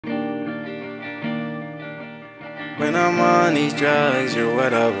When I'm on these drugs, you're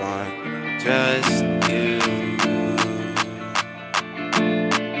what I want, just you.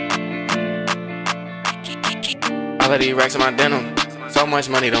 All of these racks in my denim, so much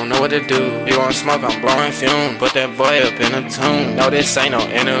money, don't know what to do. You want smoke, I'm blowing fume. Put that boy up in a tune. No, this ain't no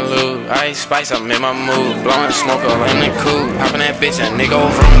interlude. Ice spice, I'm in my mood. Blowing smoke all in the coupe. Hopping that bitch and nigga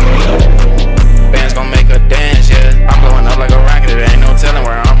vroom. Bands gon' make her dance, yeah. I'm blowing up like a rocket, there ain't no telling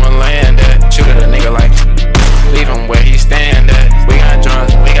where I'm